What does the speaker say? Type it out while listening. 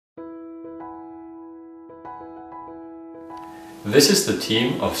This is the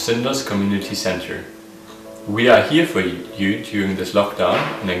team of Sindos Community Center. We are here for you during this lockdown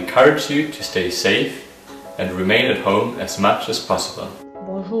and encourage you to stay safe and remain at home as much as possible.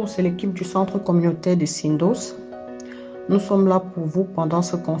 Bonjour, c'est l'équipe du centre communautaire de Sindos. Nous sommes là pour vous pendant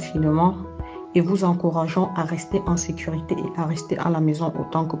ce confinement et vous encourageons à rester en sécurité et à rester à la maison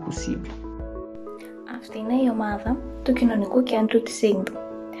autant que possible. Αυτή είναι η ομάδα του Κοινωνικού Κέντρου της Sindos.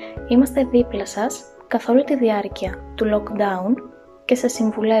 Είμαστε δίπλα σας καθ' όλη τη διάρκεια του lockdown και σας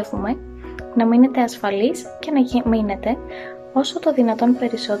συμβουλεύουμε να μείνετε ασφαλείς και να μείνετε όσο το δυνατόν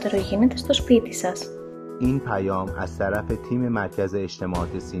περισσότερο γίνεται στο σπίτι σας. این پیام از طرف تیم مرکز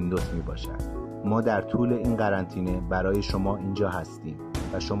اجتماعات سیندوس می باشد. ما در طول این قرنطینه برای شما اینجا هستیم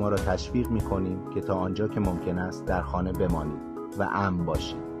و شما را تشویق می کنیم که تا آنجا که ممکن است در خانه بمانید و امن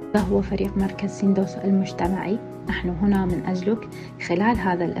باشید. هو فريق مركز سيندوس المجتمعي. نحن هنا من أجلك خلال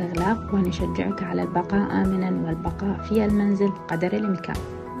هذا الإغلاق ونشجعك على البقاء آمنا والبقاء في المنزل قدر الإمكان.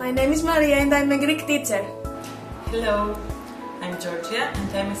 My name is Maria and I'm a Greek teacher. Hello, I'm Georgia and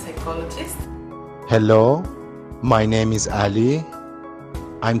I'm a psychologist. Hello, my name is Ali.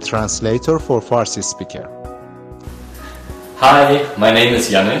 I'm translator for Farsi speaker. Hi, my name is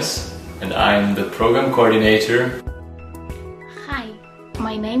Yannis and I'm the program coordinator. Hi,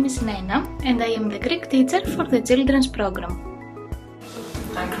 my name is Nena and I am the Greek teacher for the children's program.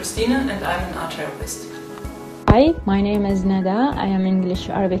 I'm Christina and I'm an art therapist. Hi, my name is Nada. I am English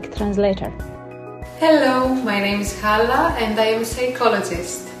Arabic translator. Hello, my name is Hala and I am a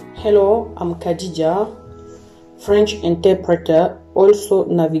psychologist. Hello, I'm Khadija, French interpreter, also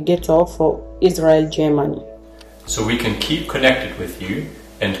navigator for Israel, Germany. So we can keep connected with you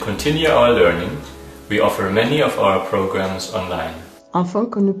and continue our learning, we offer many of our programs online. Afin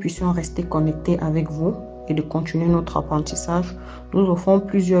que nous puissions rester connectés avec vous et de continuer notre apprentissage, nous offrons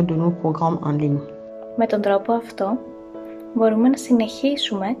plusieurs de nos programmes en ligne. Με τον τρόπο αυτό μπορούμε να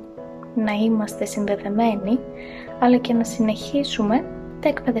συνεχίσουμε να είμαστε συνδεδεμένοι, αλλά και να συνεχίσουμε τα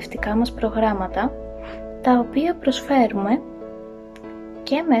εκπαιδευτικά μας προγράμματα, τα οποία προσφέρουμε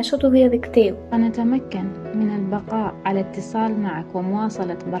και μέσω του διαδικτύου. نتمكن من البقاء على اتصال معك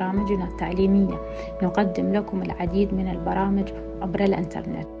ومواصلة برامجنا التعليمية. نقدم لكم العديد من البرامج عبر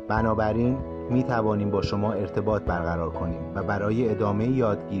الانترنت. بنابراین می توانیم با شما ارتباط برقرار کنیم و برای ادامه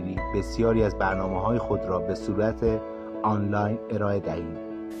یادگیری بسیاری از برنامه‌های خود را به صورت آنلاین ارائه دهیم.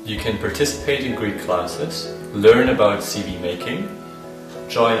 You can participate in Greek classes, learn about CV making,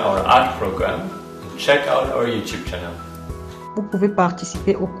 join our art program, and check out our YouTube channel. Vous pouvez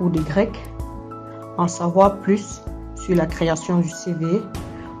participer au cours de grec, en savoir plus sur la création du CV,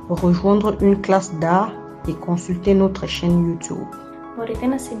 rejoindre une classe d'art et consulter notre chaîne YouTube. Μπορείτε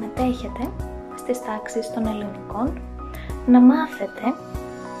να συμμετέχετε στις τάξεις των ελληνικών, να μάθετε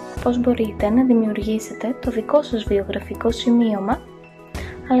πώς μπορείτε να δημιουργήσετε το δικό σας βιογραφικό σημείωμα,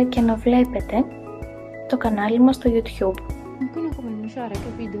 αλλά και να βλέπετε το κανάλι μας στο YouTube. يمكنكم المشاركة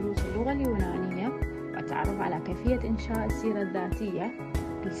في دروس اللغة اليونانية والتعرف على كيفية إنشاء السيرة الذاتية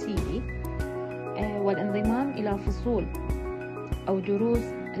 (CV) والانضمام إلى فصول أو دروس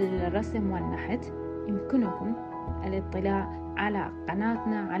الرسم والنحت. يمكنكم الاطلاع على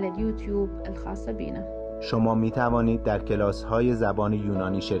قناتنا على اليوتيوب الخاصة بنا. شما می توانید در کلاس‌های زبان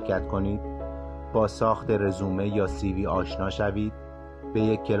یونانی شرکت کنید، با ساخت رزومه یا CV آشنا شوید، به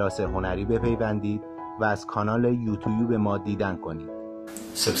یک کلاس هنری بپیوندید و از کانال یوتیوب ما دیدن کنید.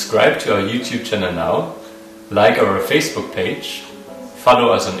 Subscribe to our YouTube channel now, like our Facebook page, follow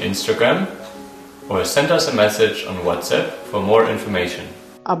us on Instagram, or send us a message on WhatsApp for more information.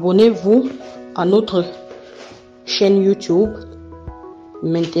 Abonnez-vous à notre chaîne YouTube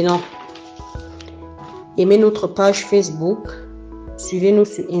maintenant. Aimez notre page Facebook, suivez-nous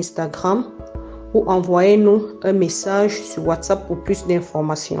sur Instagram ou envoyez-nous un message sur WhatsApp pour plus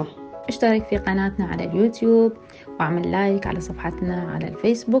d'informations. اشترك في قناتنا على اليوتيوب واعمل لايك على صفحتنا على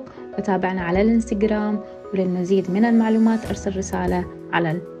الفيسبوك وتابعنا على الانستغرام وللمزيد من المعلومات ارسل رسالة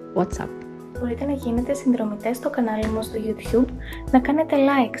على الواتساب. Μπορείτε να γίνετε συνδρομητές στο κανάλι μας στο YouTube, να κάνετε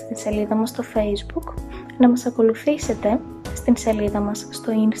like στην σελίδα μας στο Facebook, να μας ακολουθήσετε στην σελίδα μας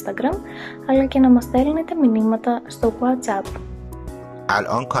στο Instagram, αλλά και να μας στέλνετε μηνύματα στο WhatsApp.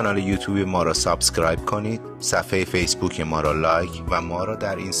 الان کانال یوتیوب ما را سابسکرایب کنید، صفحه فیسبوک ما را لایک و ما را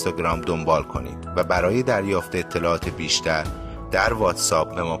در اینستاگرام دنبال کنید و برای دریافت اطلاعات بیشتر در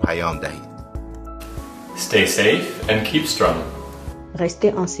واتساپ به ما پیام دهید. Stay safe and keep strong.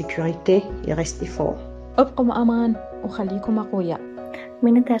 Restez en sécurité et restez fort. ابقوا أمان وخليكم أقوياء.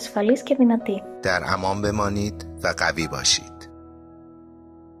 Μείνετε ασφαλείς και δυνατοί. در امان بمانید و قوی باشید.